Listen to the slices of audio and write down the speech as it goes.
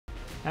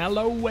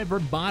Hello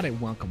everybody,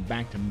 welcome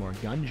back to more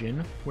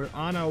Gungeon. We're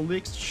on a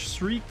lich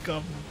streak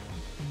of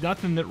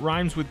nothing that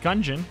rhymes with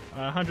Gungeon,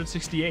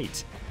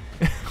 168.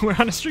 We're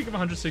on a streak of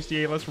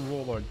 168, let's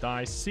roll our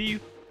dice, see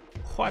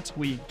what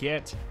we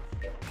get.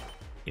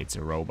 It's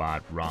a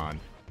robot run.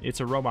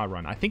 It's a robot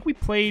run. I think we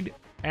played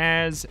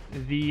as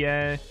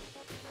the,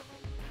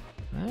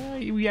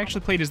 we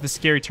actually played as the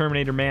scary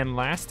Terminator man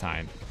last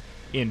time,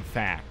 in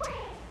fact.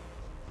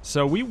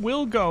 So we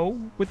will go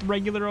with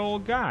regular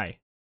old guy.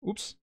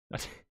 Oops.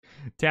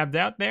 Tabbed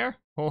out there.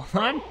 Hold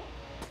on.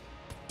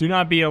 Do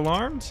not be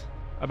alarmed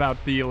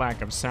about the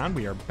lack of sound.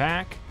 We are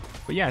back.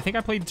 But yeah, I think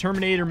I played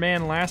Terminator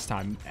Man last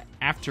time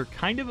after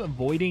kind of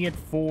avoiding it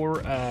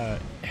for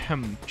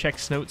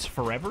checks notes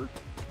forever.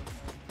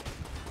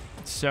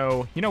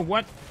 So, you know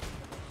what?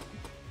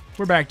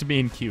 We're back to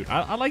being cute.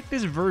 I like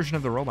this version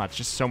of the robots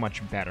just so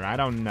much better. I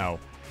don't know.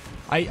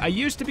 I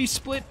used to be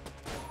split,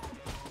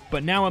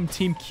 but now I'm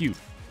team cute.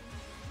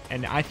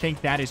 And I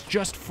think that is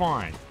just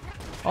fine.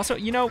 Also,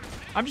 you know,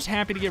 I'm just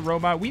happy to get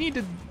robot. We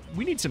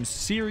need some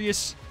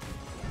serious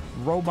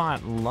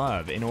robot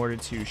love in order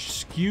to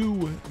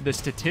skew the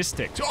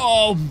statistics.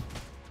 Oh,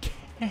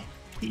 can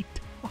we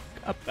talk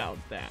about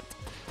that?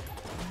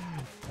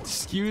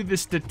 Skew the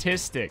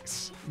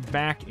statistics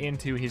back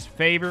into his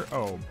favor.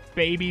 Oh,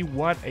 baby,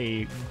 what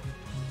a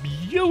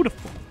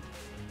beautiful,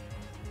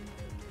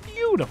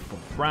 beautiful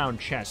brown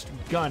chest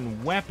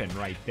gun weapon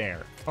right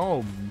there.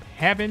 Oh,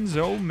 heavens,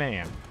 oh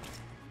man.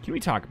 Can we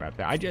talk about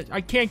that?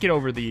 I can't get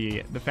over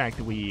the fact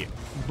that we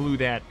blew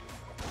that.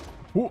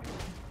 Ooh,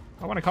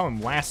 I want to call him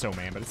Lasso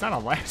Man, but it's not a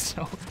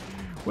lasso.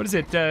 What is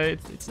it?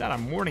 It's not a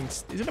morning.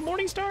 Is it a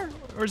morning star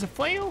or is it a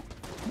flail?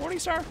 Morning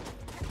star.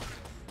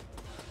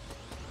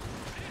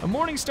 A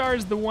morning star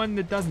is the one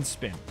that doesn't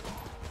spin.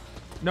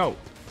 No,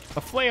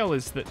 a flail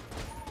is the.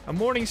 A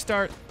morning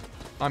star.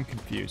 I'm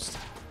confused.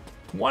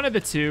 One of the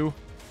two.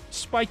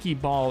 Spiky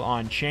ball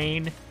on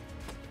chain.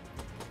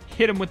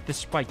 Hit him with the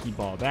spiky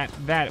ball.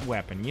 That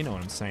weapon. You know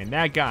what I'm saying.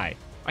 That guy.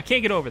 I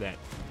can't get over that.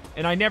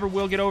 And I never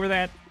will get over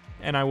that.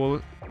 And I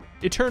will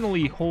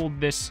eternally hold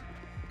this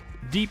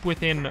deep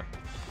within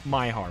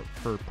my heart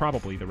for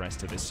probably the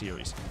rest of this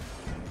series.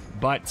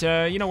 But,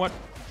 you know what?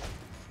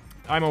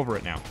 I'm over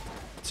it now.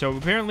 So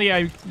apparently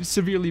I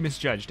severely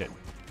misjudged it.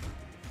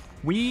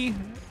 We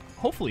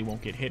hopefully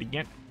won't get hit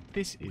again.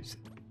 This is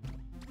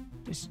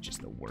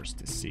just the worst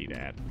to see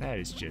that. That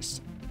is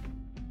just...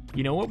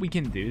 You know what we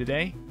can do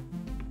today?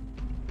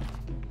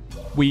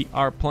 We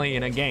are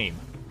playing a game.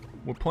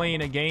 We're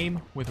playing a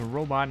game with a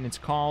robot, and it's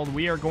called...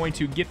 We are going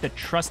to get the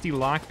trusty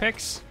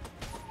lockpicks.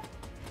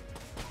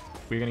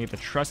 We're going to get the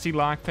trusty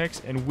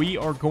lockpicks, and we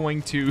are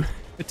going to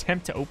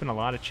attempt to open a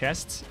lot of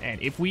chests. And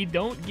if we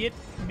don't get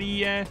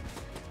the...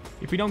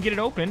 if we don't get it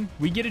open,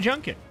 we get a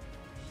junket.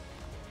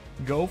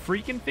 Go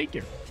freaking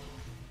figure.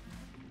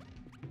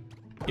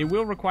 It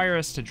will require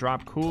us to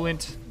drop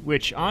coolant,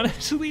 which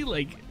honestly,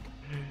 like,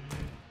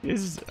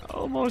 is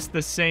almost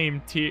the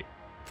same tier...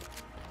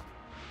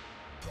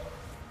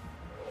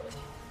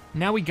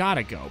 Now we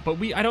gotta go, but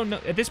I don't know,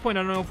 at this point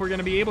I don't know if we're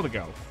gonna be able to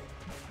go.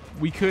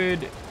 We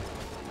could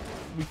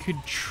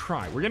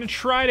try. We're gonna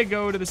try to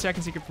go to the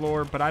second secret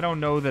floor, but I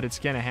don't know that it's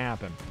gonna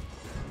happen.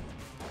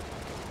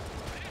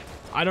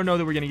 I don't know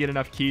that we're gonna get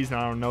enough keys, and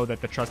I don't know that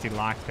the trusty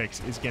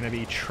lockpicks is gonna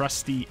be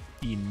trusty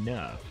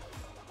enough.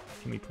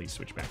 Can we please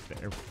switch back there?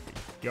 There we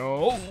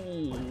go.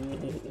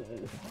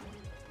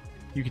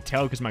 You can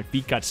tell because my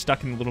feet got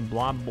stuck in the little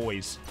blob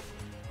boys.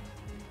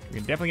 We're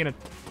definitely gonna,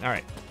 all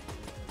right.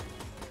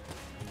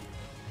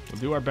 We'll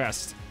do our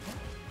best.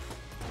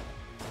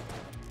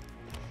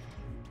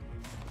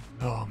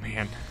 Oh,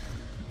 man.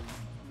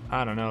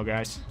 I don't know,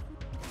 guys.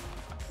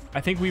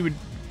 I think we'd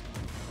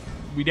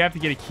have to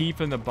get a key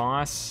from the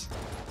boss.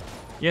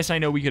 Yes, I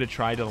know we could have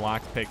tried to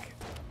lockpick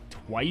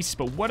twice,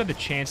 but what are the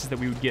chances that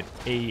we would get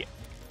a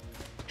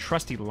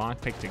trusty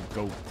lockpick to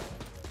go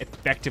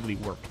effectively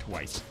work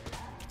twice?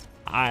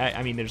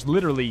 I mean, there's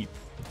literally...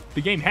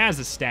 The game has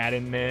a stat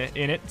in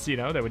it, you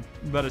know, that would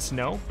let us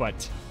know,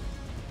 but...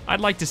 I'd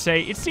like to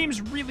say it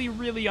seems really,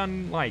 really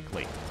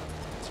unlikely.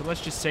 So let's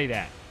just say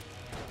that.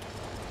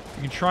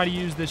 We can try to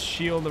use this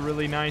shield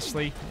really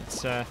nicely.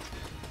 It's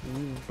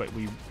but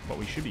what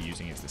we should be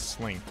using is the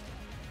sling.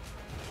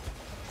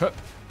 Huh.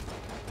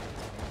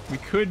 We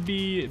could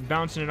be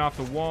bouncing it off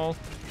the wall.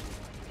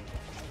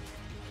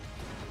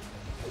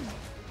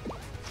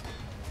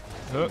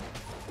 Huh.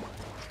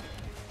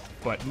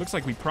 But it looks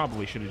like we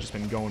probably should have just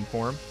been going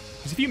for him.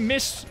 Because if you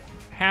miss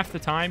half the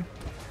time,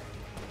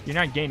 you're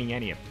not gaining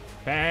any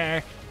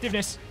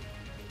effectiveness.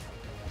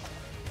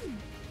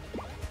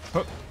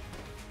 Huh.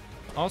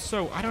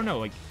 Also, I don't know,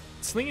 like,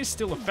 sling is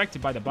still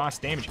affected by the boss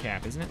damage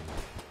cap, isn't it?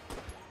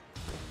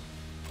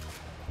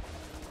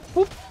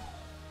 Whoop.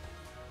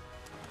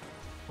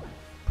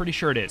 Pretty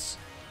sure it is.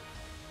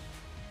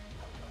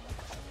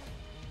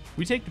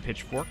 We take the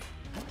pitchfork,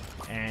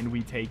 and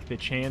we take the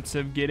chance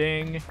of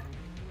getting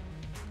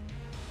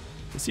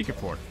the secret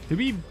floor. Did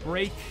we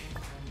break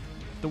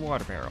the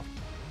water barrel?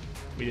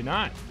 We did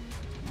not.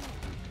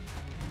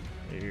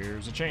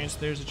 There's a chance,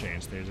 there's a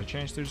chance, there's a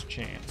chance, there's a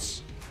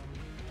chance.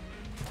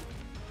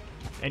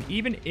 And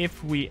even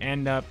if we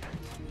end up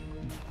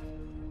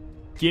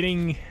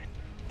getting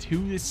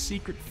to the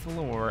secret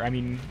floor, I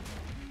mean...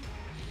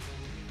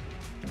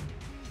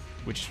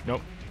 Which,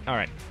 nope.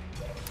 Alright.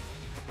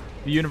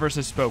 The universe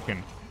has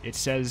spoken. It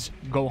says,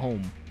 go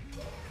home.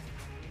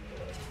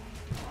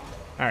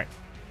 Alright.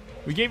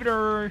 We gave it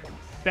our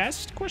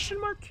best, question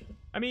mark?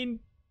 I mean,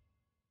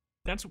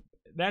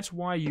 that's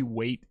why you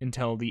wait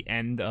until the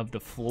end of the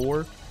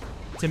floor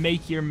to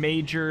make your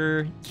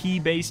major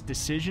key-based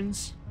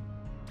decisions.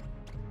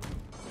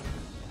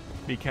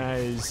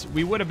 Because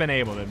we would have been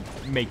able to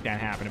make that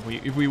happen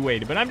if we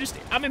waited. But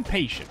I'm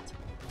impatient.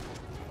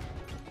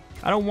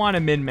 I don't want to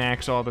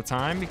min-max all the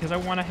time because I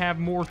want to have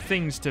more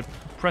things to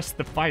press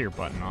the fire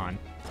button on.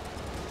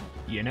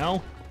 You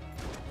know?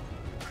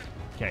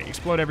 Okay,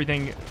 explode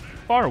everything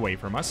far away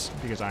from us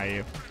because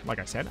like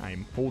I said, I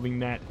am holding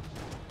that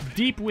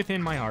deep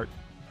within my heart.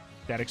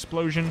 That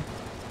explosion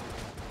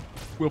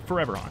will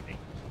forever haunt me.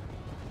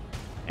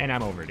 And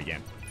I'm over it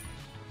again.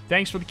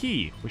 Thanks for the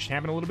key, which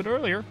happened a little bit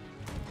earlier.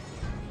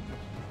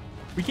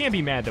 We can't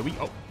be mad that we...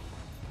 Oh,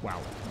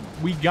 wow.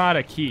 We got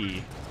a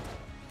key.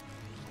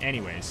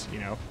 Anyways, you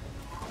know.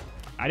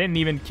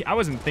 I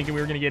wasn't thinking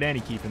we were going to get any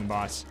key from the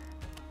boss.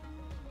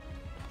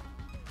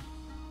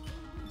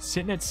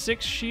 Sitting at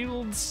 6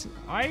 shields,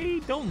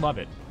 I don't love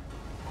it.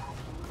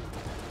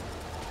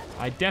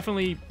 I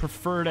definitely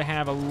prefer to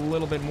have a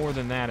little bit more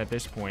than that at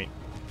this point.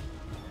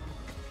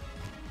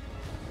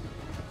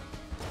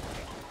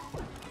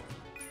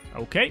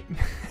 Okay.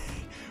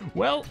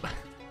 Well...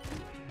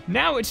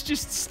 Now it's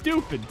just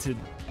stupid to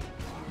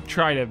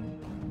try to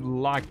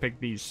lockpick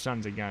these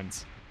sons of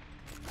guns.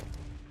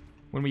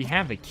 When we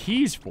have the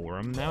keys for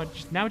them, now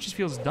it just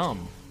feels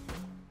dumb.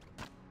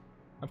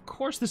 Of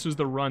course this was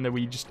the run that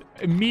we just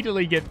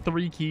immediately get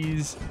 3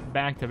 keys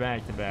back to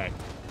back to back.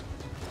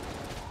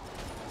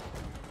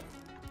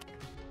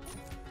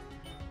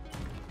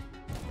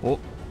 Oh.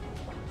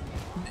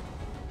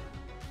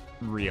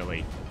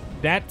 Really?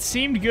 That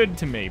seemed good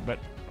to me, but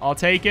I'll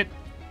take it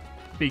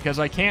because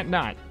I can't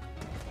not.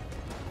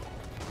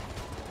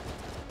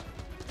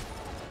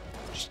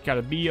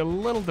 Gotta be a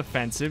little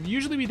defensive.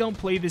 Usually we don't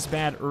play this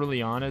bad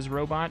early on as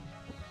robot.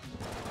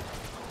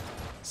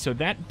 So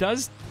that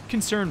does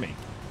concern me.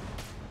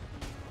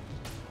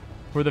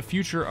 For the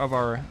future of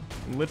our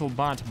little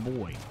bot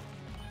boy.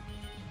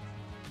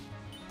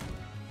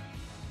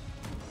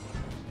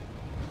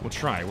 We'll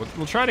try.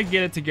 We'll try to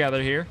get it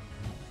together here.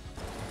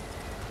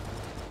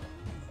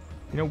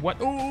 You know what?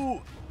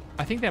 Ooh!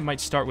 I think that might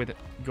start with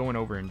going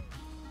over and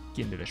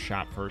getting to the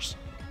shop first.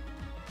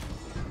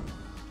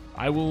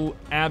 I will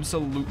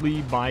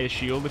absolutely buy a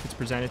shield if it's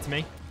presented to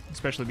me,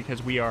 especially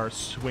because we are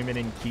swimming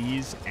in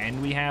keys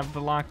and we have the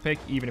lockpick,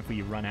 even if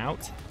we run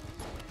out.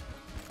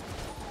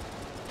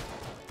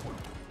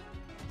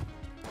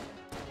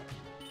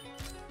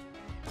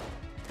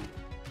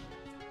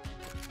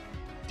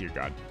 Dear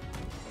God.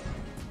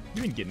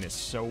 You've been getting this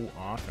so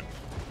often.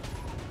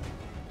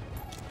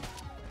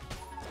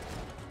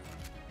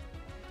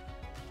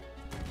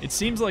 It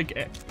seems like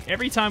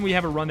every time we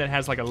have a run that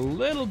has like a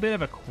little bit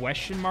of a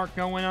question mark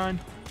going on,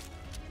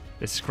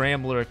 the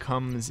Scrambler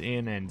comes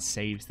in and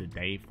saves the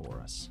day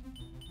for us.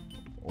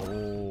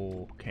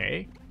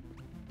 Okay.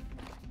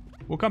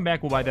 We'll come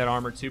back, we'll buy that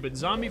armor too, but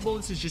zombie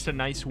bullets is just a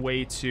nice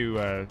way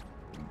to,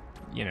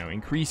 you know,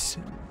 increase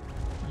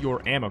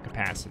your ammo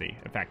capacity,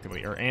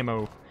 effectively, or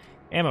ammo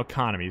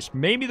economies.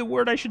 Maybe the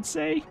word I should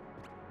say?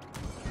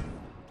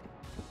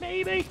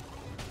 Maybe.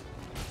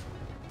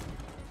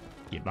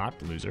 Get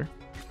bot, loser.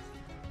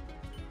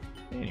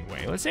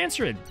 Anyway, let's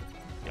answer it.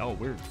 Oh,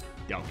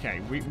 okay.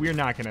 We're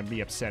not gonna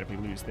be upset if we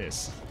lose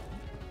this.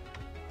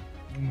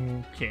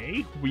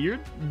 Okay,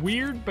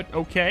 weird, but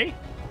okay.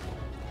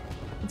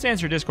 Let's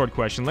answer a Discord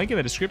question. Link in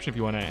the description if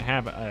you want to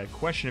have a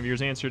question of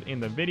yours answered in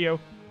the video.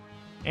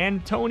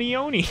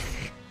 Antonioni,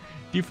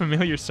 do you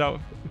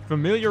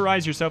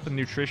familiarize yourself with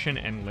nutrition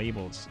and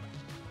labels?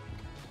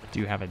 Do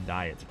you have a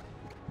diet?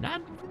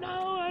 Not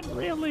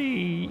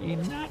really.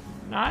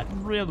 Not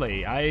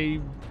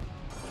really.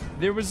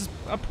 There was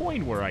a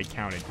point where I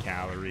counted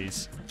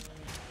calories,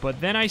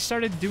 but then I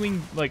started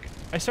doing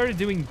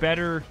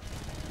better.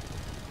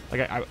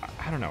 Like I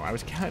don't know. I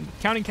was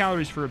counting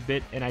calories for a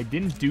bit, and I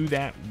didn't do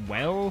that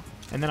well.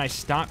 And then I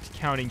stopped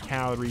counting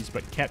calories,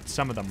 but kept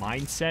some of the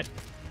mindset.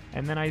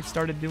 And then I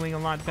started doing a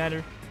lot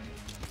better.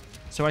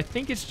 So I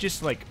think it's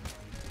just like,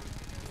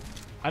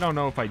 I don't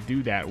know if I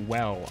do that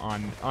well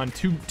on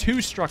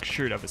too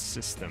structured of a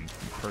system,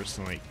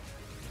 personally.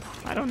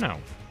 I don't know.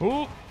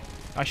 Oh,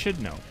 I should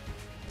know.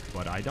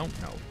 But I don't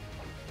know.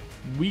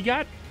 We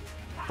got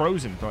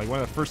frozen for like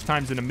one of the first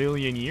times in a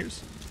million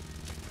years.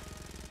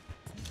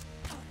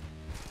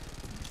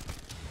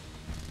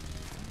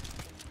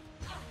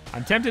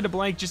 I'm tempted to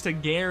blank just to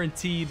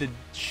guarantee the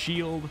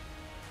shield.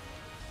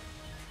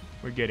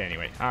 We're good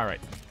anyway. All right.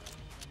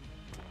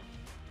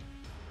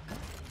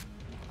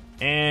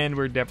 And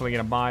we're definitely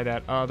going to buy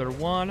that other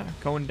one.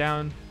 Going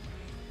down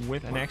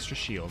with an extra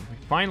shield. We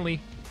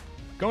finally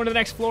Going to the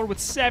next floor with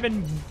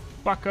 7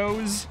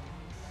 buckos.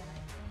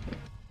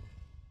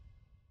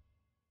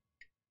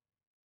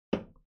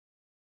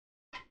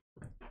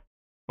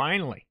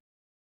 Finally.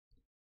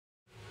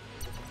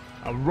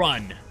 A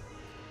run.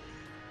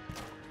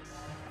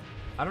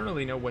 I don't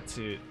really know what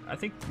to... I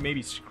think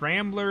maybe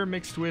Scrambler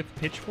mixed with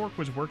Pitchfork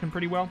was working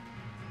pretty well.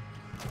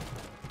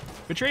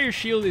 Betrayer's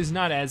Shield is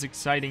not as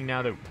exciting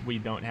now that we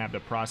don't have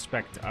the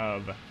prospect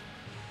of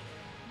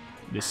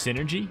the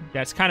synergy.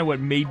 That's kind of what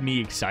made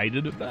me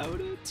excited about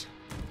it.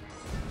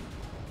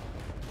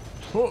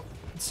 Oh,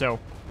 so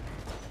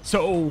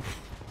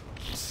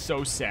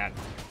sad.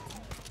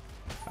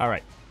 All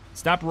right,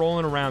 stop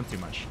rolling around too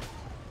much.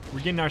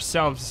 We're getting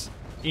ourselves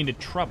into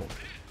trouble.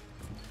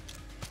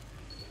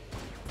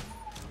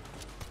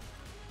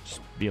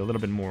 Just be a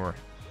little bit more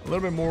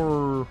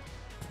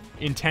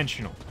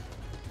intentional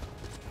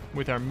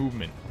with our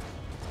movement.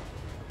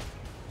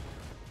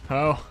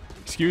 Oh,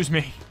 excuse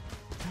me.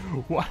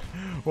 What?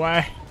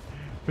 Why?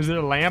 Was there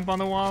a lamp on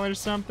the wall or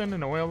something?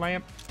 An oil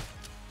lamp?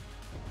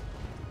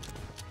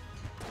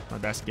 My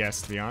best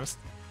guess, to be honest.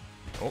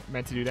 Oh,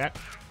 meant to do that.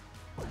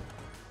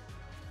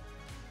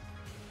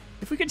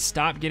 If we could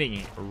stop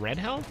getting red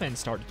health and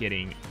start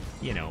getting,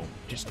 you know,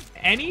 just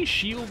any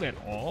shield at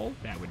all,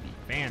 that would be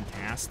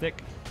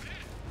fantastic.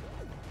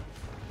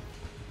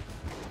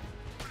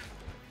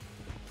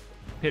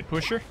 Pit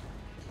pusher.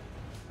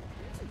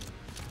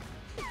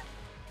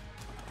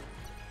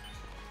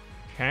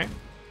 Okay.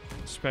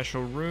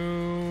 Special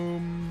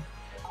room.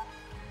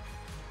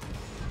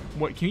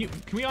 What can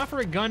we offer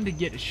a gun to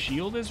get a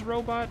shield as a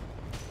robot?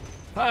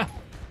 Huh.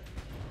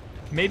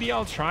 Maybe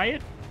I'll try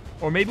it.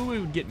 Or maybe we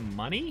would get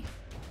money? Do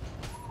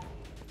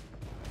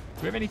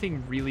we have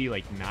anything really,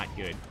 like, not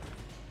good?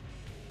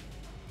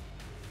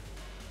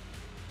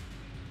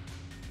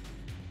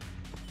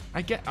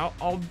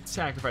 I'll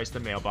sacrifice the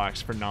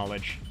mailbox for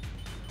knowledge.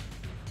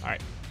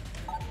 Alright.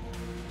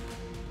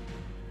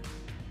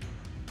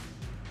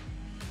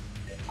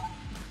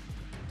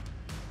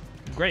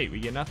 Great, we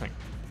get nothing.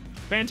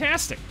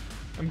 Fantastic.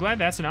 I'm glad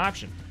that's an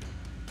option.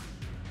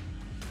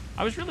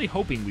 I was really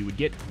hoping we would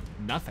get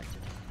nothing.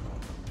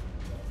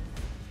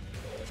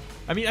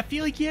 I mean, I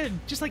feel like, yeah,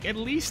 just like at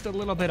least a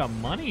little bit of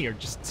money or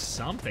just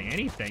something,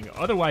 anything.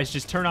 Otherwise,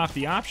 just turn off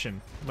the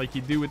option like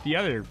you do with the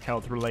other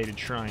health-related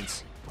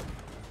shrines.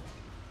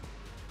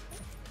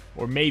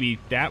 Or maybe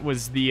that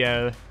was the,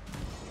 all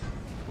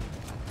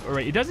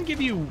right, it doesn't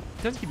give you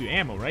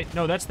ammo, right?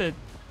 No, that's the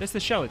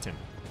skeleton.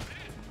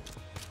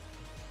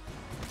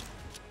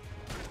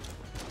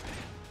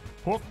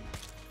 Whoop.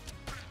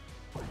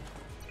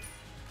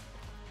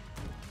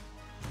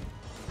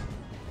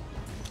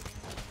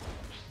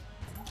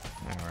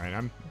 Alright,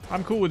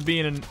 I'm cool with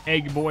being an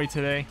egg boy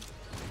today.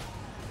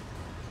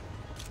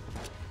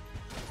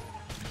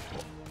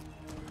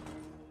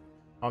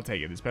 I'll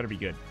take it. This better be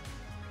good.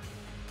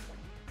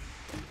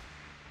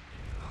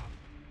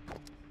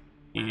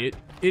 It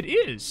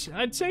is.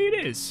 I'd say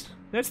it is.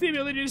 That's the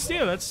ability to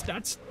steal. That's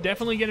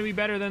definitely going to be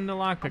better than the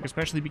lockpick,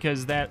 especially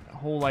because that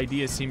whole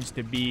idea seems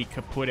to be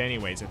kaput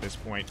anyways at this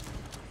point.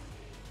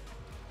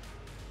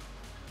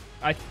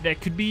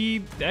 That could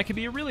be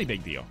a really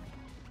big deal.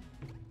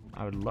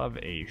 I would love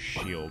a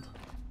shield,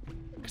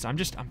 because I'm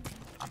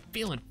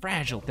feeling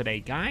fragile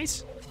today,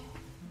 guys.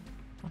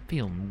 I'm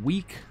feeling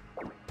weak.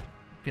 I'm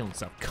feeling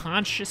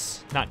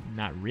self-conscious. Not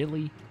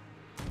really.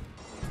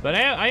 But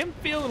I am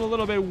feeling a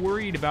little bit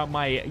worried about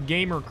my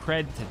gamer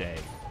cred today.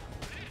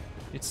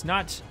 It's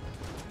not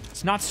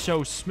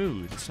so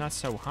smooth. It's not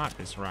so hot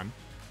this run.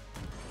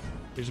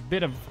 There's a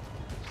bit of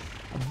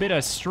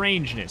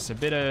strangeness, a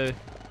bit of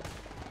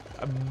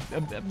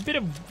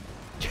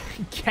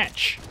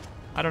catch.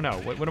 I don't know.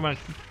 What am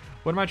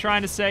I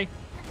trying to say?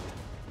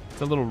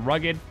 It's a little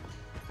rugged.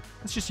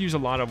 Let's just use a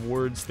lot of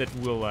words that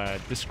will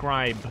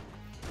describe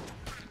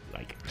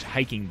like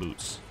hiking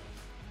boots.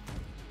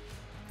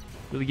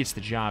 Really gets the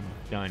job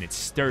done. It's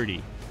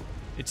sturdy.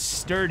 It's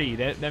sturdy.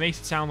 That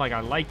makes it sound like I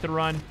like the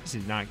run. This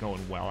is not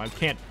going well. I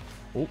can't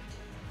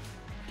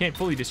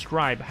fully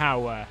describe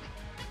how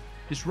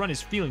this run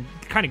is feeling.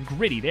 Kind of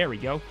gritty. There we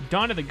go.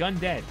 Dawn of the Gun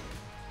Dead.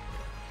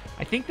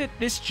 I think that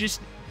this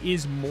just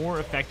is more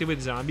effective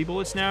with zombie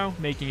bullets now,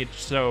 making it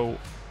so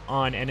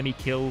on enemy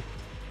kill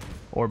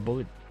or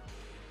bullet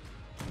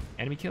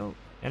enemy kill,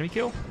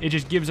 it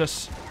just gives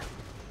us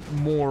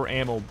more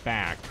ammo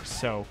back.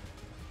 So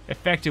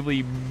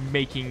effectively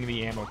making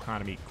the ammo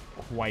economy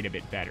quite a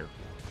bit better.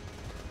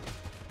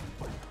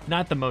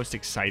 Not the most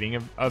exciting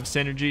of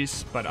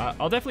synergies, but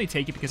I'll definitely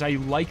take it because I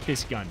like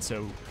this gun.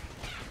 So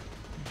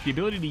the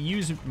ability to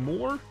use it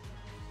more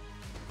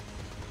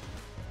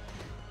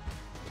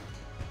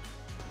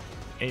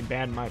ain't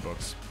bad in my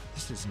books.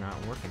 This is not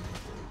working.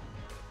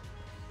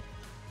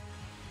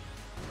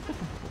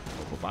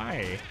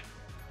 Bye.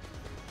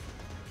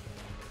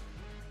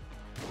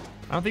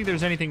 I don't think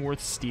there's anything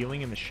worth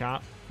stealing in the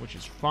shop, which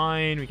is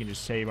fine. We can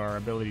just save our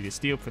ability to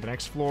steal for the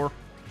next floor.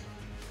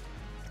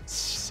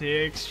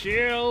 6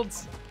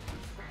 shields.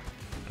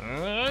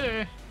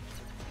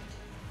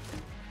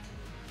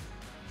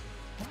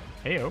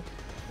 Heyo.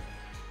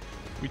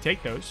 We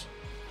take those.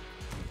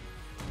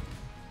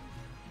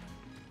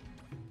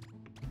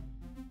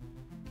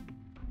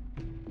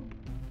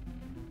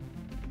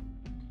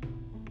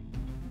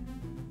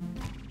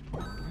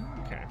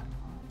 Okay.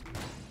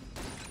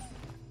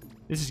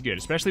 This is good,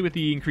 especially with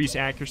the increased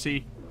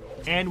accuracy.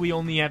 And we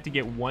only have to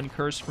get one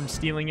curse from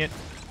stealing it.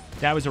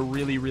 That was a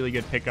really, really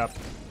good pickup.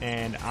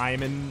 And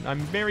I'm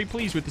very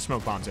pleased with the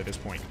smoke bombs at this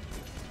point.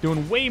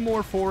 Doing way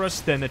more for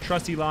us than the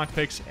trusty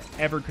lockpicks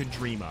ever could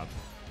dream of.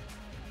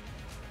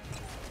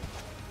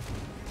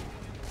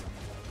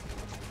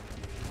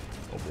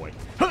 Oh boy.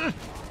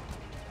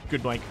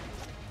 Good blank.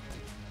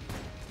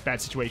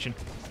 Bad situation.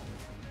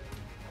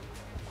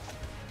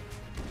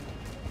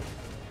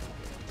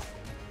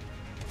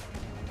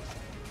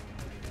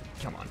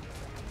 Come on.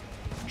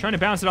 I'm trying to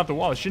bounce it off the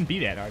wall. It shouldn't be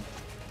that hard.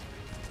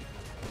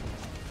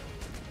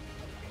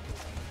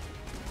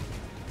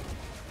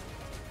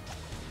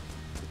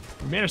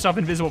 We made ourselves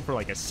invisible for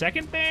like a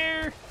second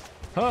there.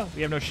 Huh?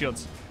 We have no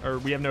shields. Or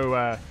we have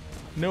no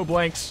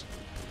blanks.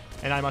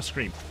 And I must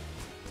scream.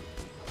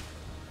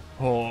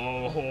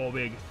 Oh,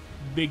 big.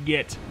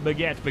 Baguette.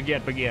 Baguette,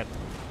 baguette, baguette.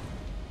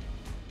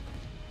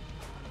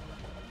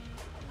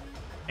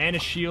 And a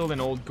shield and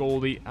old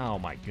Goldie. Oh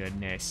my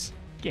goodness.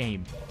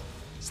 Game.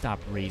 Stop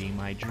reading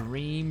my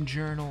dream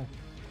journal.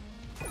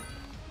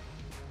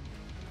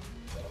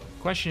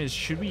 Question is,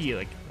 should we,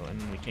 like, well,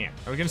 we can't.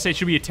 I was gonna say,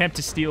 should we attempt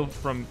to steal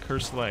from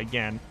Ursula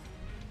again?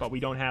 But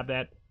we don't have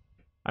that.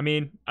 I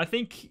mean, I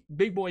think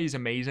Big Boy is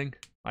amazing.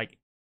 Like,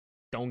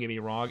 don't get me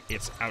wrong,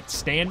 it's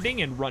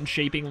outstanding and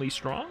run-shapingly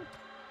strong.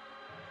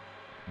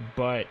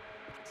 But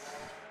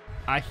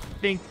I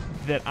think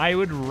that I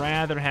would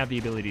rather have the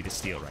ability to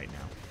steal right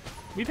now.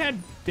 We've had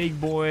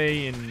Big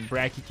Boy and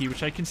Brachy,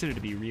 which I consider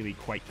to be really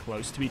quite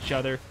close to each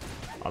other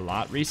a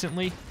lot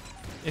recently,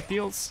 it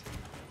feels.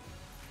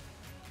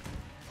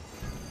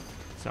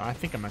 So I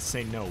think I must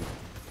say no.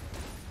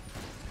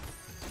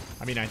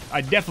 I mean,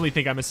 I definitely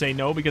think I must say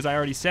no because I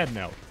already said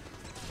no.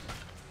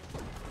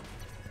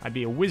 I'd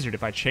be a wizard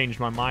if I changed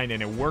my mind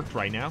and it worked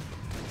right now.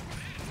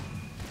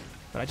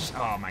 But I just,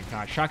 oh my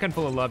god, Shotgun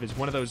Full of Love is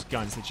one of those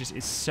guns that just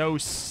is so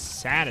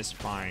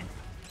satisfying.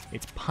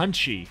 It's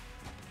punchy,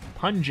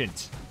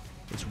 pungent,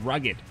 it's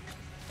rugged.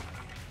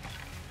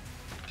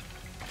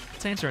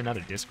 Let's answer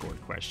another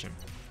Discord question.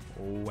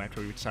 Oh,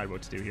 after we decide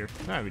what to do here.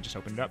 Ah, we just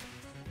opened it up.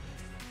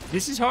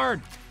 This is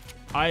hard.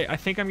 I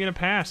think I'm gonna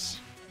pass.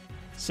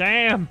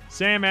 Sam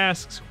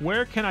asks,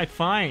 where can I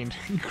find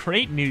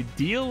great new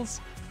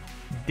deals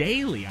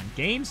daily on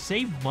games,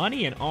 save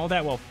money, and all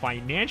that while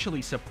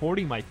financially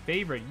supporting my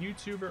favorite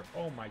YouTuber?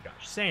 Oh my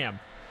gosh, Sam.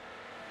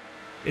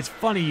 It's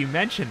funny you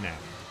mentioned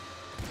that.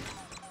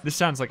 This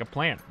sounds like a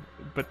plan,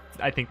 but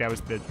I think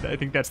that's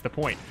the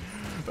point.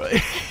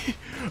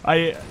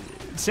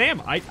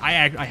 Sam, I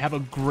have a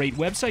great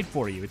website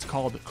for you. It's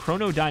called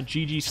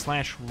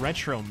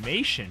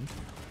chrono.gg/retromation.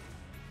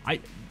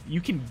 You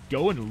can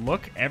go and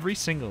look every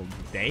single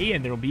day,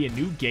 and there'll be a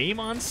new game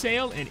on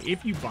sale, and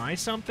if you buy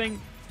something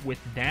with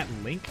that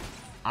link,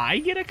 I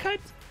get a cut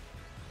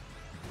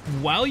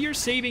while you're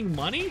saving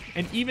money,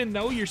 and even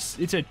though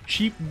it's a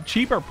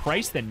cheaper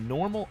price than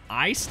normal,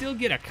 I still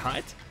get a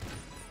cut?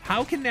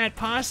 How can that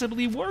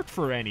possibly work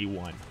for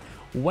anyone?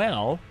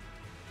 Well,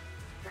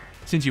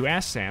 since you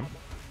asked, Sam,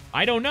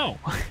 I don't know,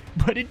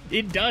 but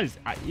it does.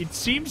 It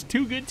seems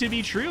too good to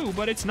be true,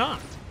 but it's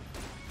not.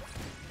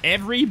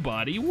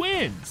 Everybody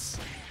wins.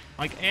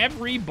 Like,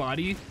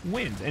 everybody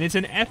wins. And it's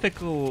an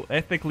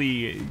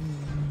ethically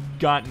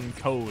gotten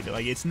code.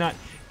 Like, it's not,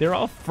 they're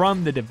all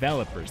from the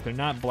developers. They're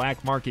not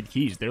black market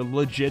keys. They're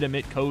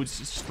legitimate codes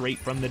straight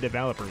from the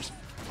developers.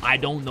 I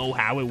don't know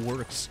how it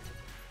works.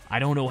 I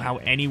don't know how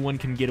anyone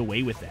can get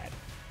away with that.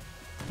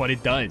 But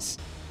it does.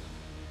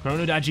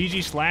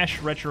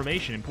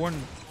 Chrono.gg/retromation.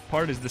 Important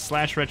part is the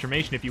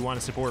 /retromation if you want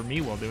to support me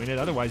while doing it.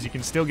 Otherwise, you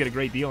can still get a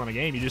great deal on a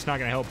game. You're just not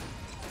going to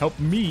help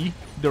me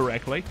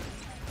directly.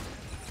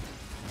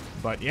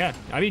 But yeah,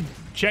 I mean,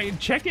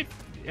 check it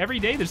every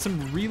day. There's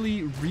some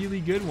really, really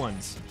good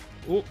ones.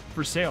 Oh,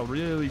 for sale.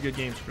 Really good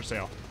games for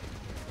sale.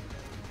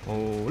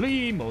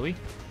 Holy moly.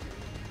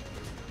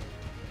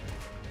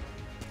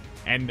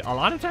 And a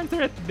lot of times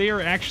they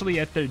are actually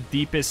at their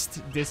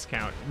deepest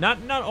discount. Not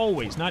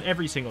always, not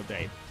every single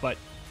day, but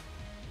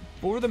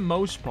for the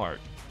most part,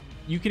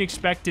 you can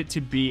expect it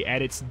to be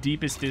at its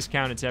deepest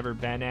discount it's ever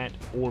been at,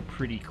 or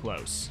pretty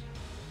close.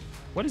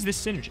 What is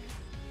this synergy?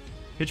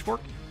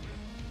 Pitchfork?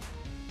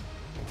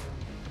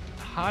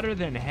 Hotter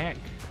than heck.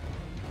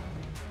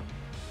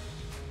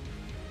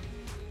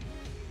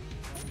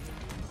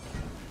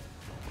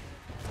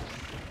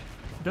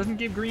 Doesn't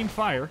give green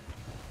fire.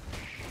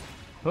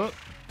 Huh.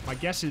 My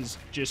guess is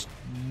just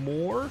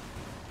more.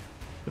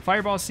 The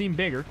fireballs seem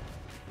bigger.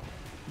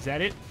 Is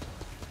that it?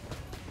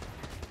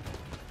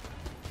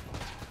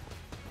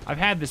 I've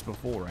had this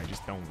before. I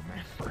just don't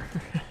remember.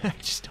 I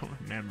just don't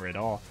remember at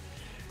all.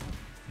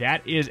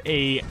 That is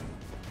a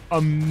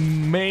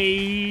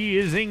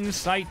amazing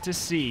sight to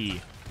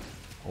see.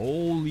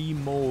 Holy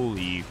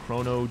moly.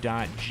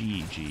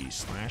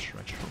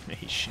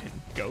 Chrono.gg/retromation.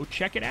 Go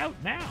check it out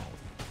now.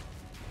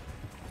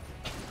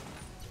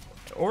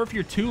 or if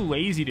you're too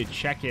lazy to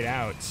check it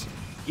out,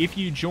 if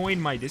you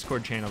join my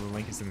Discord channel, the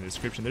link is in the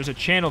description. There's a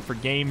channel for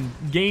game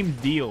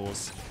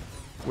deals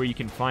where you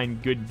can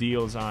find good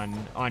deals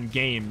on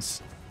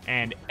games,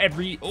 and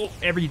every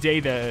day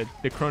the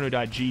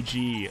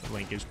chrono.gg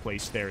link is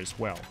placed there as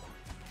well.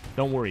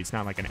 Don't worry, it's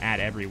not like an ad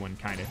everyone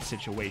kind of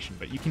situation,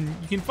 but you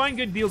can find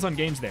good deals on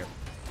games there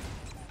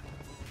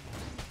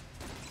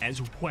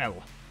as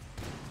well.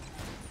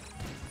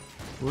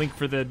 Link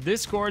for the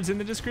Discord's in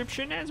the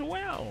description as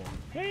well.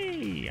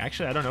 Hey,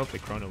 actually, I don't know if the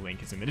Chrono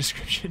link is in the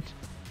description.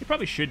 It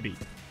probably should be.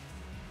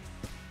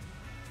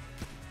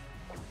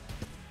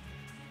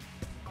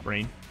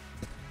 Brain.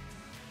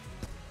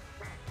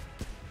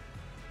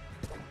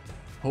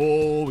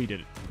 Oh, we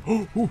did it.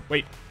 Oh,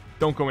 wait,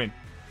 don't go in.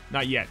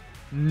 Not yet.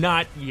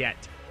 Not yet.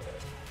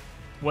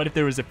 What if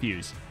there was a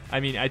fuse? I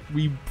mean,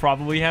 we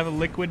probably have a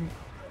liquid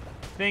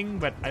thing,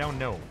 but I don't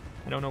know.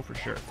 I don't know for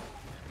sure.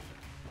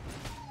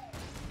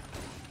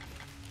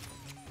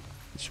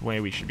 This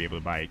way we should be able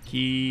to buy a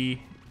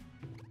key.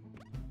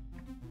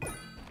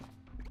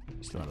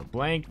 Still have a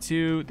blank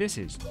too. This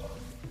is,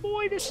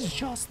 boy, this is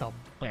just the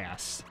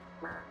best.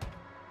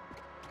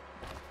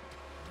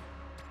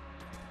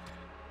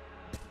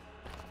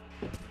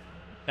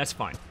 That's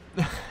fine.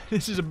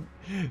 This is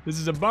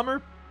a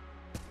bummer.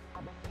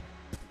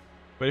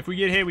 But if we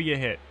get hit, we get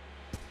hit.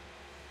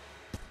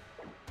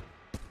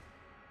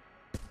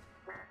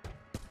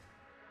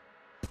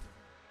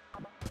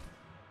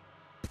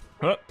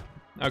 Huh.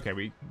 Okay,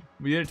 we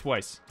did it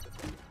twice.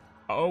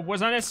 Oh, it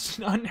was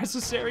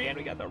unnecessary, and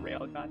we got the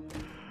railgun.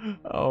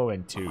 Oh,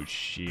 and 2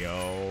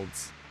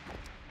 shields.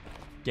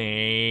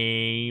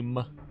 Game.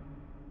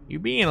 You're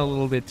being a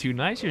little bit too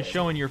nice. You're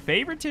showing your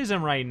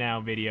favoritism right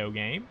now, video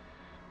game.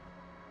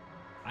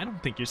 I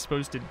don't think you're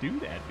supposed to do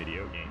that,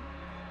 video game.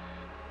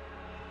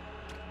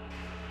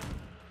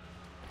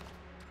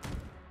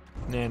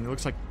 And it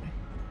looks like...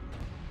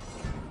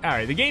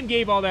 Alright, the game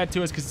gave all that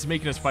to us because it's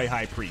making us fight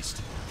High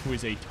Priest, who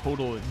is a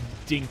total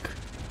dink.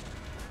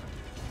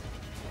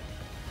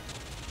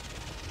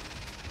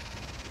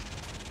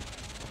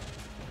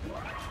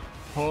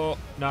 Oh,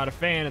 not a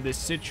fan of this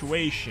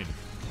situation.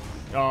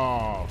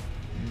 Oh,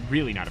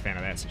 really not a fan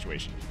of that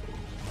situation.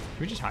 Can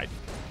we just hide?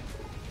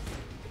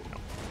 No.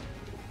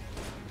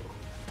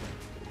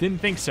 Didn't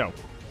think so.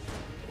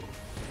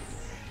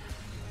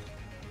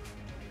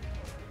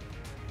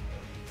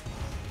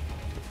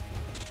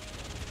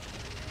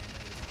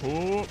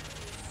 Oh.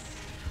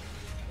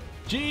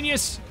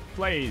 Genius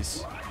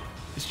plays.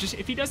 It's just,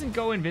 if he doesn't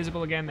go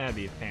invisible again, that'd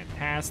be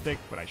fantastic,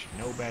 but I should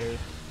know better.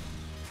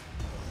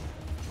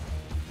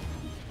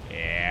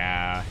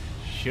 Yeah,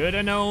 should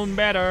have known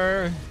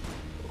better.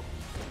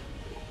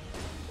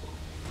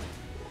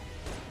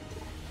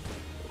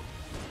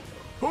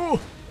 Oh,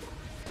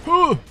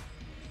 oh,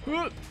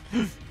 oh.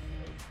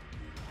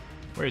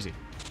 Where is he?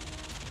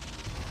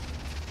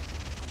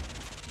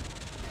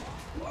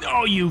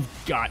 Oh, you've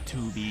got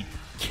to be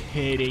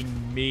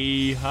kidding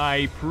me,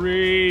 High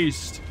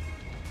Priest.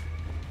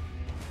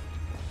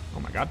 Oh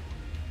my god.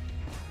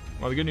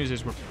 Well, the good news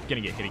is we're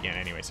gonna get hit again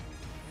anyways.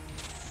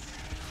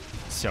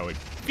 So it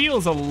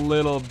feels a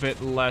little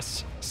bit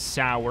less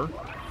sour.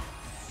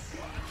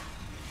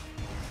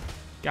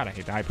 Gotta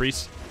hit the High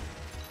Priest.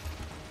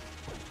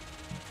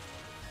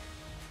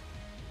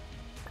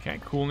 Okay,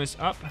 coolness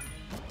up.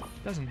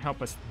 Doesn't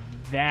help us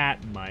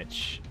that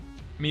much.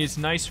 I mean, it's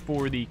nice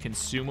for the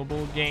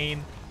consumable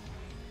gain.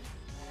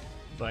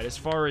 But as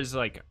far as,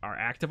 like, our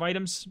active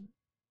items,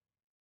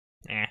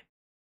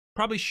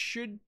 probably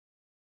should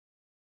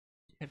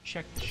have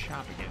checked the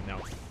shop again,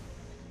 though.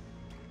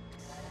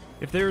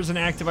 If there's an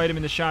active item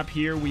in the shop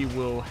here, we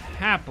will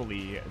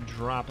happily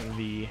drop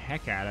the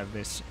heck out of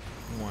this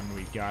one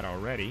we got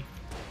already.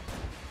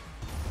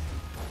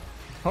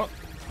 Oh,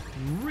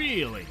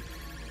 really?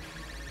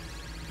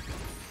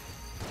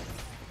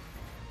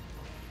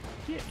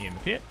 Get in the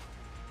pit.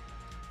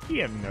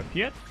 Get in the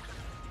pit.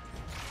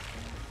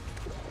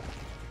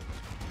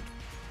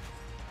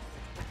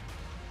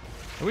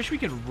 I wish we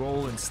could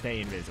roll and stay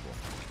invisible.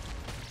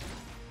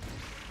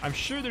 I'm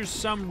sure there's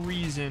some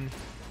reason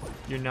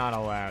you're not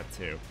allowed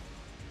to.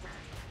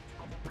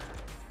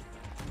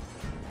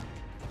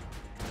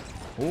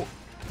 Oh,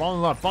 fall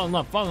in love, fall in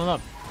love, fall in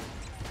love.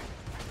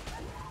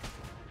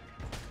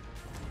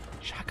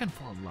 Shotgun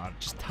fall in love,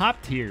 just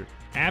top tier.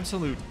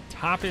 Absolute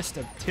toppest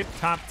of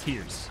tip-top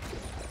tiers.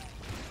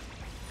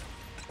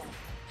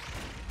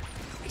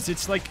 Because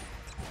it's like,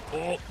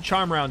 oh,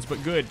 charm rounds,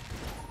 but good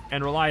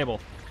and reliable.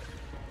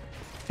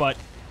 But,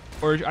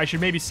 or I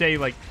should maybe say,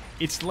 like,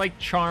 it's like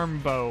charm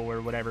bow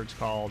or whatever it's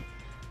called,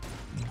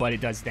 but it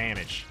does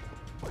damage.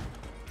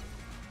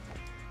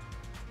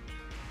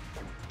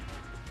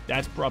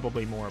 That's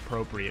probably more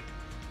appropriate.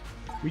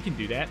 We can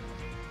do that.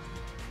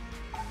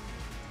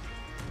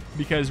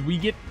 Because we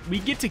get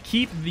to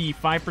keep the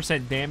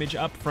 5% damage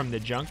up from the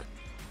junk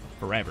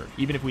forever,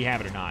 even if we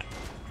have it or not.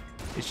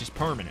 It's just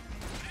permanent.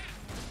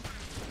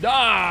 Oh,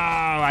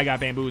 I got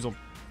bamboozled.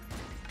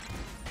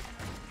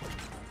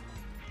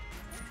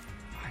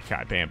 I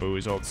got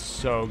bamboozled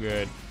so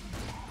good.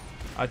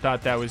 I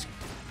thought that was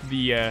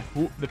the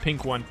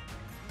pink one,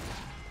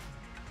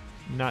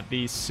 not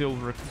the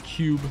silver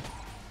cube.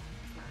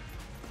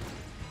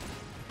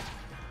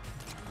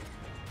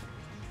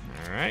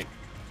 All right.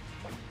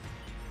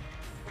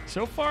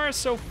 So far,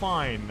 so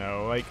fine,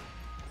 though. Like,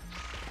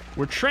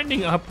 we're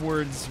trending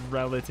upwards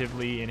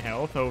relatively in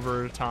health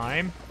over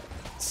time.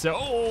 So,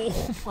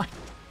 oh my,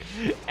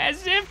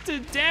 as if to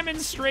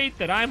demonstrate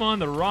that I'm on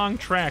the wrong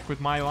track with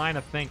my line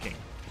of thinking.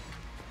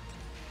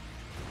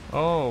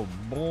 Oh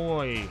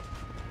boy.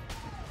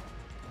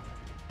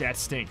 That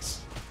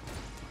stinks.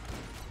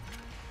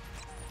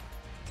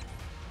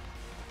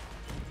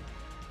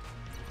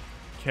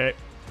 Okay.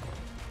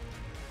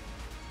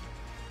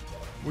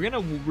 We're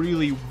gonna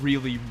really,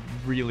 really,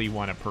 really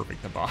want to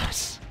perfect the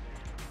boss.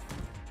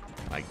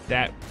 Like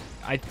that,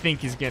 I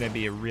think, is gonna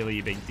be a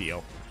really big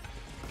deal.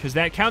 Because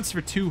that counts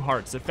for 2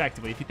 hearts,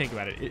 effectively, if you think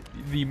about it.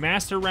 The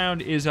master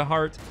round is a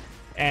heart,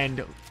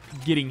 and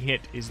getting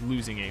hit is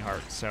losing a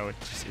heart. So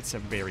it's a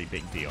very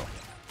big deal.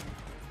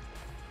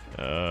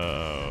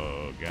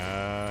 Oh,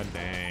 god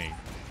dang.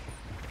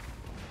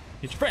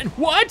 Hit your friend.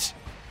 What?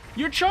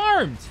 You're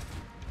charmed!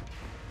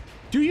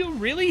 Do you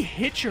really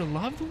hit your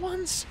loved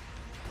ones?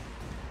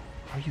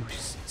 Are you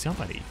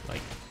somebody?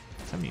 Like,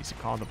 somebody needs to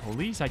call the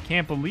police. I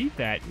can't believe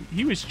that.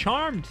 He was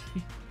charmed.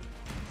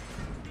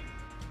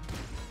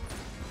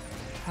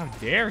 How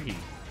dare he?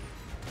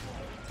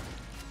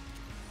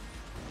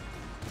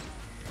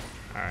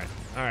 Alright,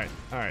 alright,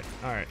 alright,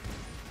 alright.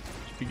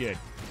 Should be good.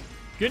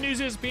 Good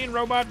news is, being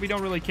robot, we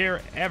don't really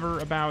care ever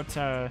about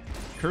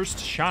cursed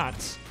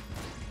shots.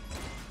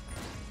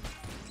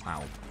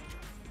 Wow.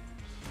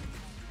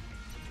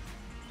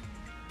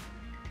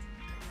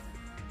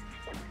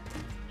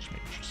 Just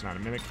make sure it's not a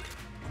mimic.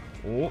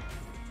 Oh.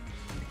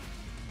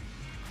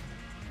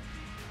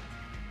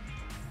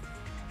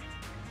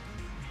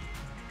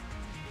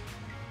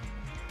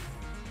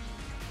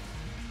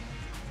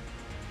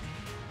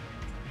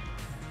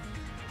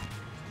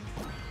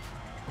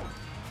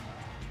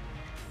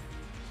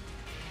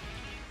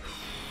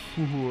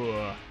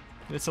 Ooh.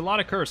 It's a lot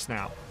of curse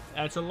now.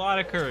 That's a lot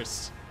of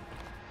curse.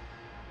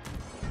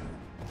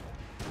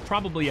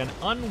 Probably an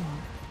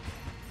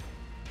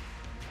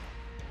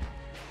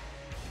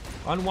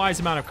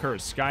unwise amount of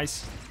curse,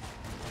 guys.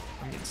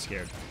 I'm getting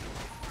scared.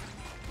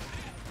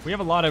 We have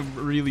a lot of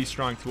really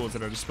strong tools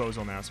at our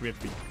disposal now, so we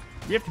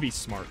have to be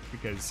smart,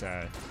 because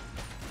it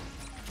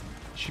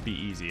should be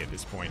easy at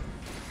this point.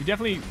 We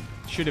definitely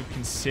should have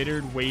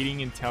considered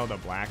waiting until the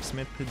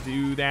blacksmith to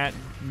do that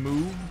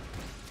move.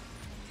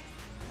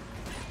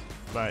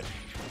 But,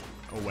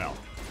 oh well.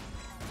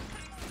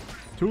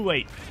 Too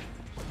late.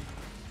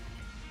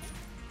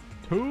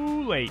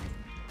 Too late.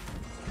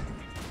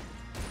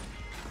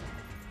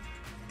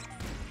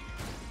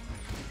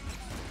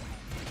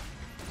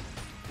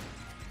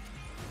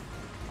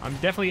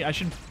 I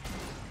should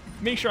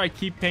make sure I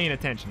keep paying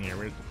attention here.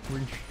 We're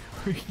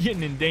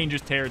getting in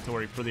dangerous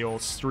territory for the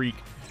old streak.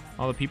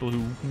 All the people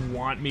who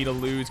want me to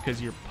lose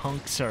because your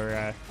punks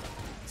are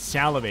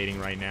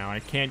salivating right now. I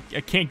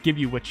can't give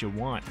you what you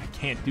want. I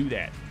can't do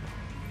that.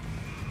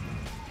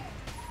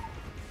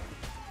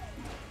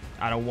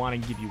 I don't want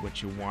to give you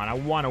what you want. I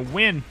want to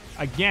win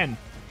again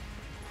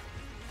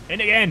and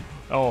again.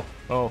 Oh,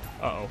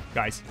 uh-oh,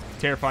 guys.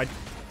 Terrified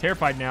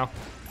now.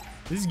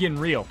 This is getting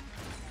real.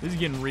 This is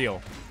getting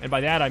real. And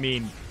by that I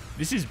mean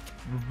this is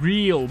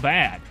real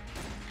bad.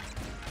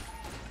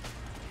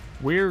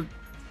 We're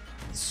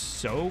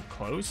so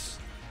close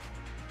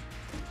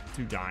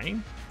to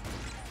dying.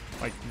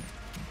 Like,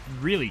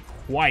 really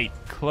quite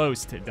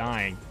close to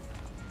dying.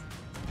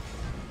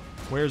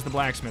 Where's the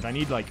blacksmith? I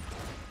need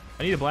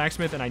a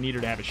blacksmith, and I need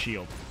her to have a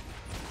shield.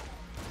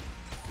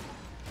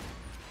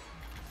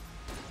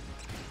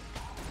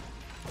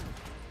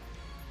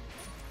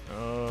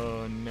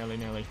 Oh,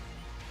 Nelly.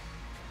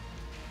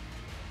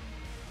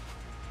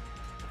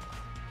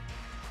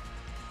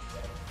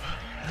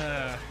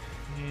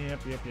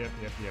 Yep.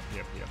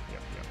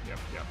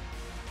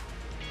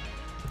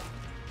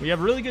 We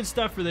have really good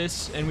stuff for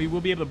this, and we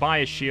will be able to buy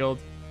a shield.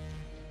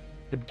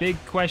 The big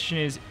question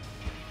is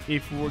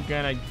if we're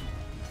gonna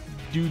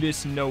do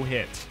this no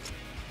hit.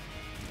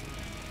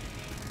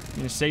 I'm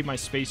gonna save my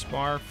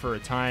spacebar for a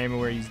time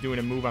where he's doing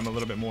a move I'm a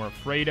little bit more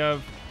afraid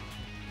of.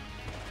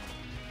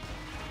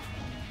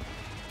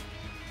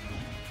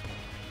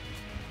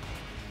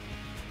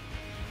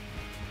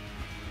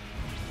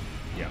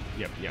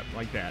 Yep,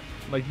 like that.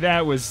 Like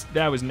that was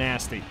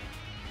nasty.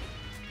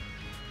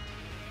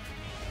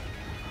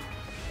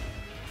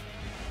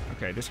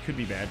 Okay, this could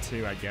be bad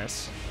too, I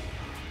guess.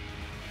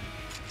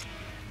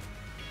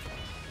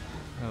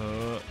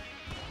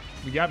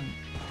 We got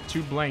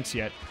 2 blanks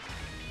yet.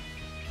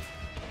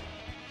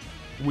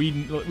 We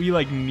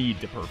like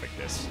need to perfect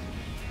this.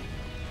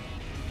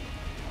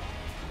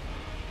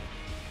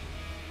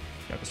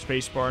 Got the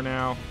space bar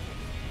now.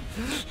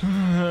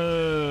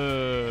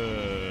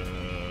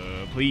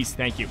 Please,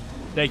 thank you.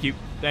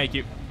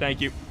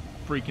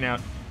 Freaking out.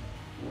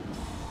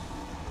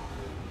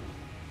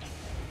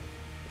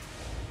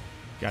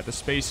 Got the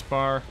space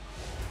bar.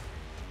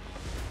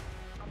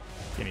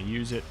 gonna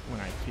use it when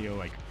I feel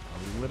like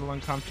a little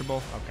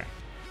uncomfortable. Okay.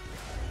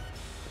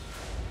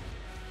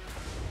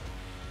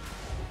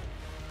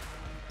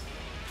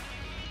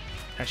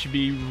 That should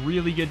be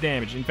really good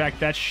damage. In fact,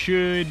 that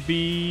should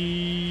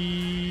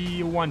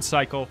be 1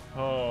 cycle.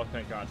 Oh,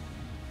 thank God.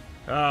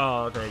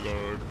 Oh, thank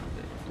God.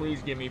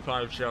 Please give me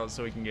 5 shells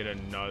so we can get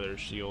another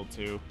shield,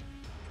 too.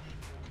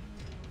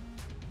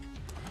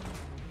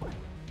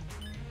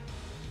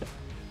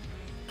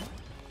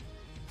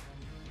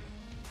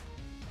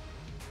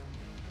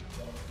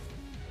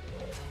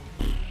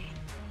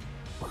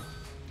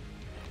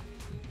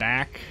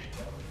 Back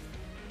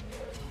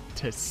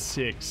to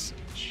 6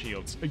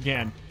 shields.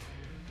 Again.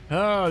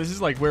 Oh, this is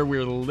like where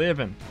we're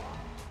living.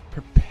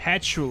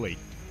 Perpetually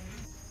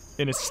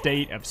in a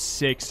state of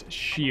 6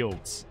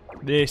 shields.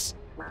 This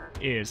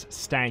is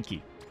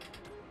stanky.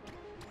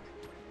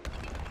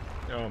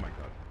 Oh my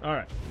God.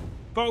 Alright.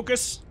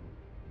 Focus.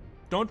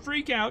 Don't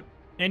freak out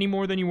any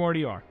more than you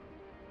already are.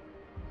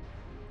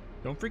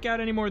 Don't freak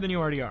out any more than you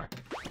already are.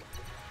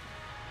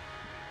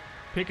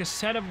 Pick a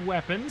set of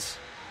weapons.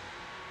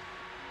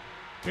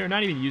 We're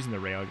not even using the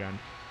railgun.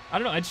 I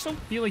don't know, I just don't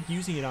feel like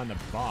using it on the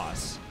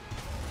boss.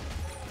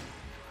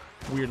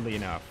 Weirdly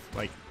enough.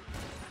 Like,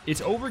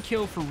 it's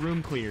overkill for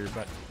room clear,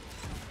 but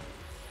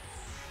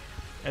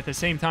at the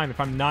same time, if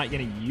I'm not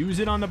going to use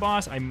it on the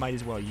boss, I might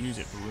as well use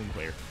it for room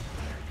clear.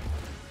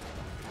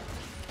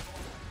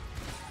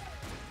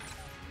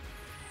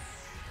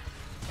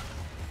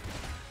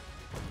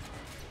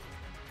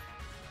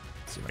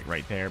 So, like,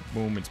 right there.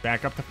 Boom, it's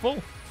back up to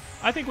full.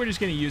 I think we're just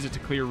going to use it to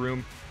clear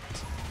room.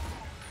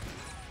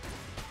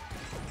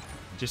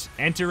 Just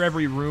enter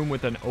every room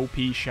with an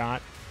OP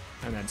shot,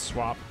 and then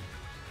swap.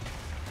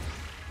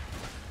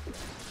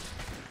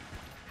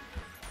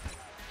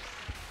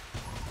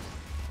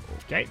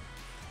 Okay,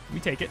 we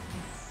take it.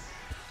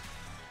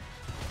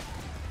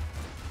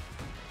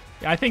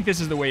 Yeah, I think this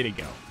is the way to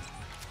go.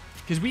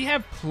 Because we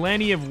have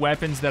plenty of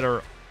weapons that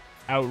are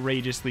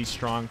outrageously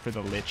strong for the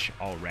Lich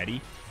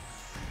already.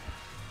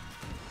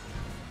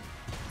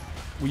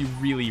 We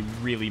really,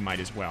 really might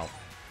as well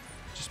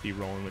just be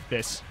rolling with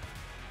this.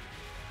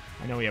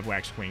 I know we have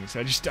waxed wings.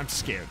 I'm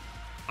scared.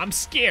 I'm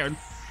scared.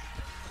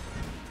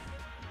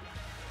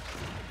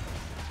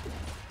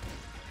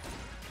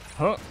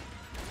 Huh.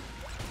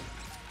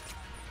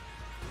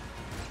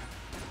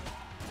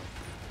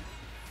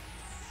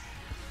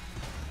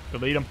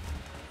 Delete him.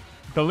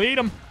 Delete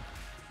him.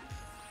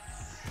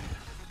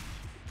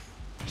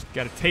 Just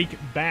gotta take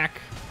back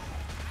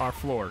our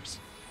floors.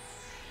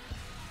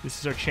 This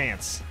is our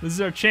chance. This is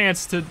our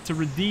chance to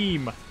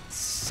redeem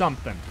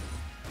something.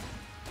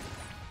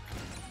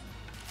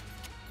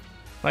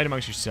 Fight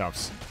amongst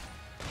yourselves.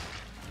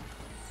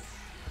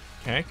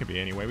 Okay, could be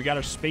anyway. We got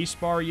our space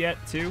bar yet,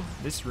 too.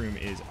 This room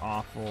is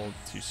awful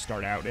to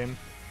start out in.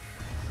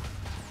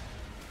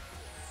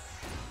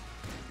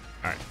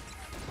 Alright.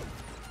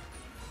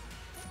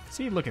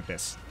 See, look at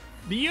this.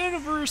 The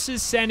universe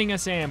is sending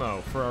us ammo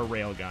for our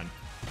railgun.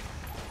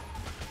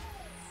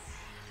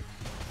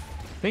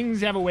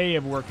 Things have a way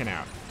of working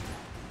out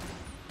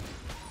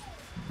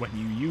when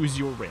you use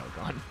your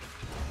railgun.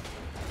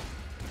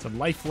 It's a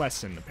life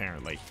lesson,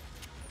 apparently.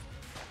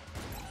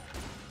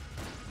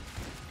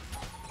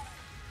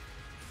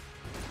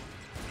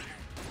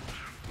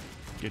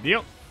 Good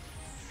deal.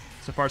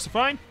 So far, so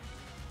fine.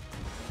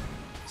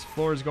 This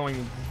floor is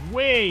going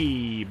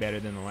way better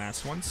than the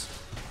last ones.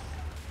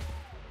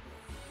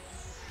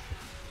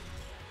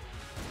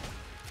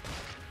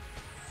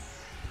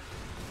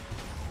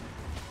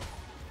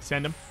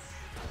 Send him.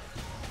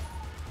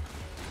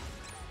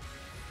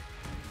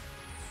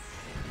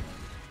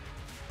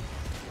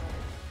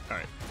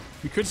 Alright.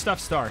 We could stuff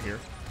Star here.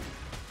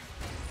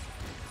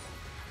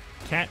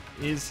 Cat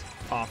is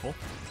awful.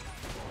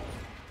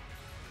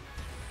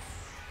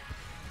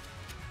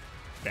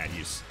 Bad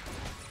use.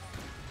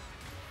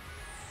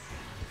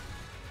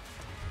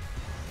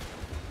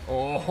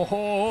 Oh ho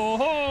ho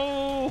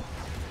ho!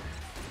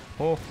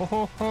 Ho ho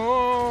ho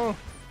ho!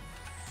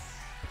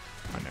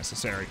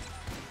 Unnecessary.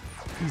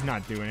 He's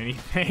not doing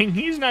anything.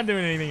 He's not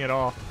doing anything at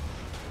all.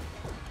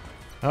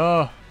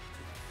 Oh.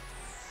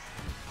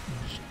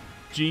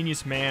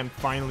 Genius man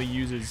finally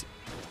uses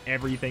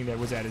everything that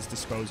was at his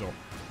disposal.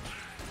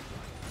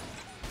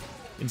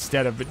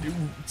 Instead of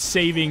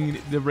saving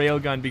the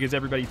railgun because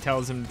everybody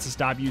tells him to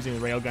stop using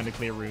the railgun to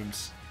clear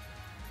rooms.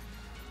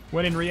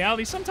 When in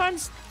reality,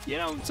 sometimes, you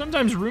know,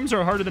 sometimes rooms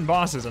are harder than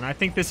bosses, and I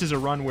think this is a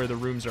run where the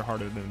rooms are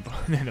harder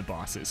than the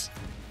bosses.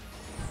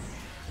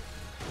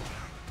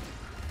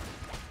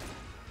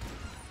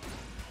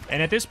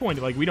 And at this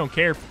point, like, we don't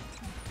care.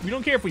 We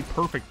don't care if we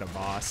perfect the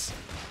boss.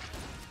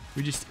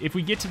 We just, if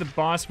we get to the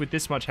boss with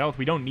this much health,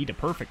 we don't need to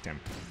perfect him.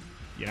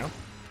 You know?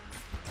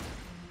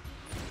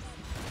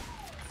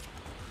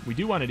 We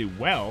do want to do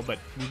well, but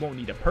we won't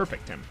need to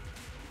perfect him.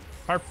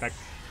 Perfect.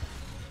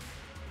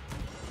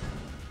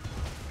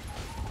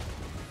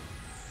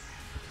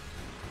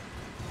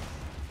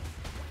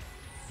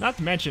 Not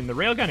to mention, the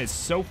railgun is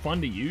so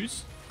fun to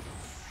use.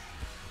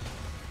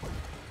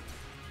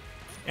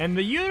 And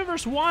the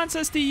universe wants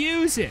us to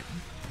use it.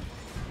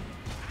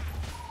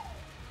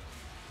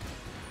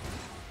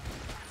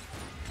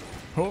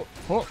 Oh,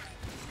 oh.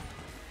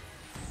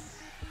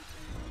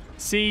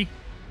 See?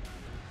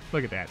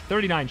 Look at that.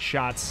 39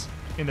 shots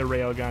in the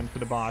railgun for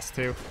the boss,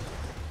 too.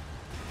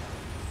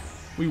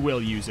 We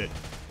will use it.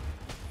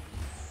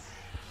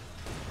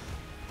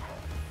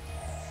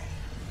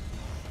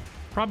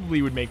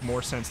 Probably would make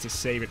more sense to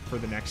save it for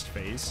the next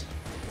phase.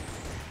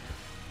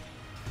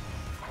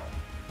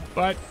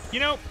 But, you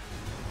know,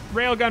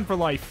 railgun for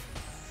life.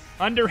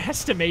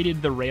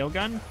 Underestimated the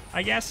railgun,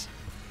 I guess,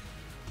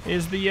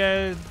 is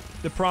the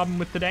problem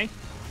with today.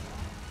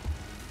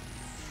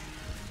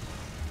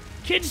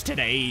 Kids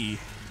today,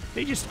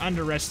 they just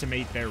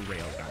underestimate their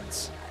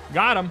railguns.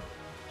 Got him.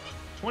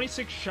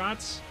 26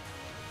 shots.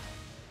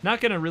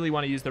 Not going to really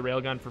want to use the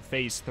railgun for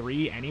phase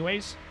 3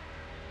 anyways.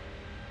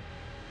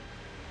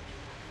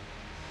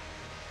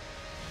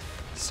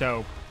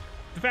 So,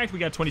 the fact we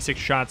got 26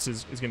 shots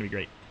is going to be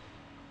great.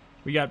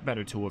 We got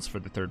better tools for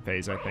the third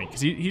phase, I think.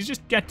 Because he's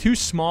just got too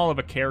small of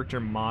a character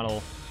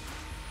model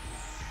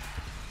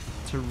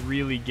to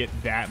really get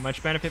that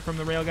much benefit from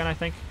the railgun, I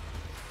think.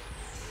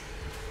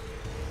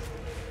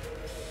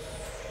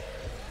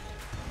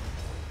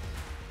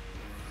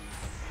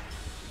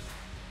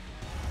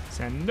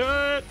 Send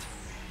it.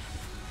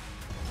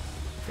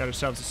 Got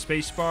ourselves a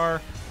space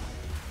bar.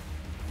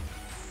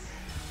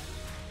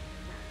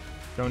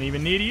 Don't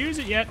even need to use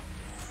it yet.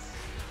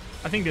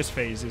 I think this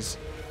phase is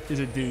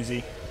a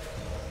doozy.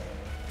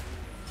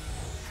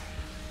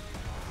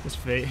 This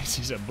phase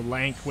is a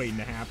blank waiting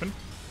to happen.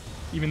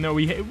 Even though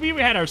we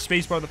had our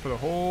space bar for the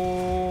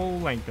whole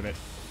length of it.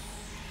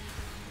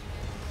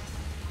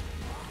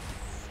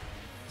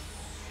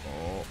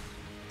 Oh.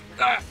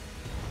 Ah.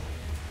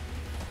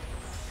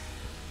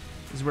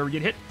 This is where we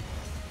get hit.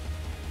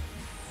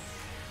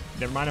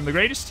 Never mind, I'm the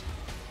greatest.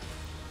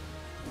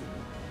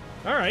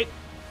 Alright.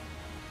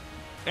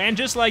 And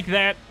just like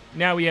that,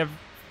 now we have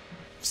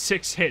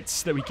 6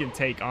 hits that we can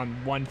take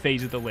on one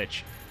phase of the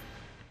Lich.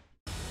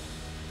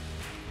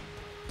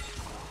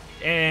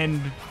 And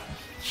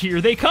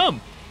here they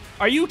come.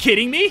 Are you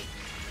kidding me?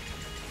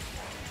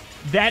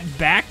 That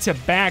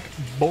back-to-back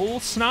bull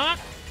snot?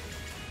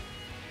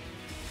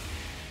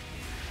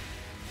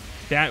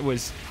 That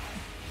was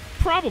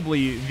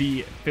probably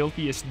the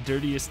filthiest,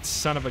 dirtiest,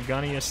 son of a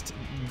gunniest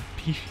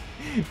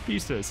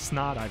piece of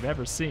snot I've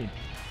ever seen.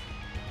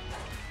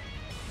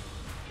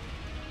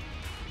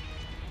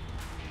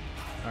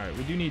 Alright,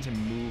 we do need to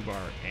move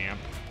our amp.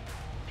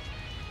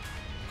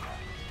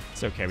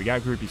 It's okay, we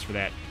got groupies for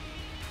that.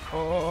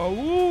 Oh,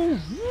 woo,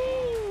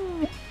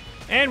 woo.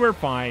 And we're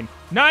fine.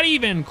 Not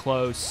even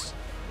close.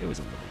 It was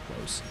a little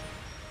close.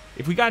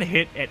 If we got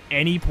hit at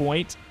any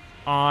point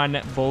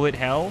on bullet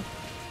hell,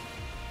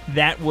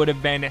 that would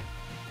have been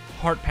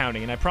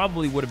heart-pounding, and I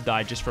probably would have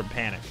died just from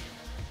panic.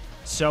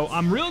 So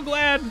I'm real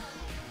glad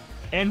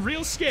and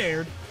real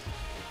scared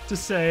to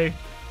say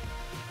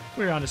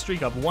we're on a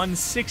streak of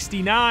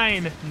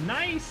 169.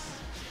 Nice!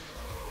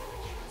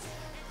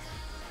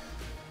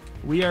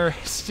 We are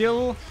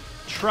still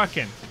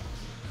trucking.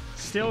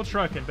 Still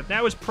trucking, but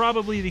that was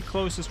probably the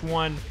closest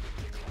one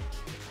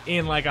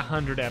in like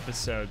 100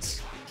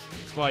 episodes.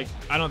 Like,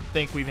 I don't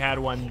think we've had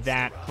one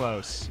that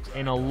close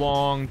in a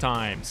long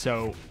time.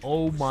 So,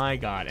 oh my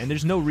god. And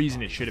there's no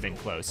reason it should have been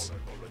close.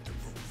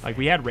 Like,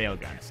 we had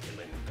railguns.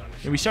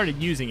 And we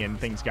started using it and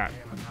things got,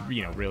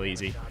 you know, real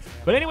easy.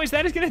 But anyways,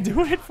 that is going to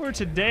do it for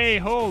today.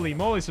 Holy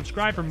moly.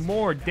 Subscribe for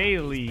more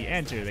daily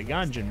Enter the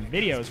Gungeon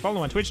videos.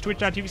 Follow on Twitch,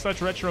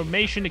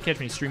 twitch.tv/retromation to catch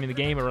me streaming the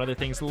game or other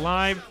things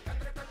live.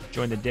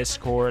 Join the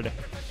Discord,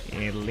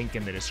 and link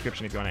in the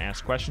description if you want to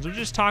ask questions or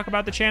just talk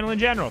about the channel in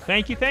general.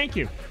 Thank you, thank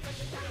you.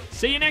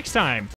 See you next time.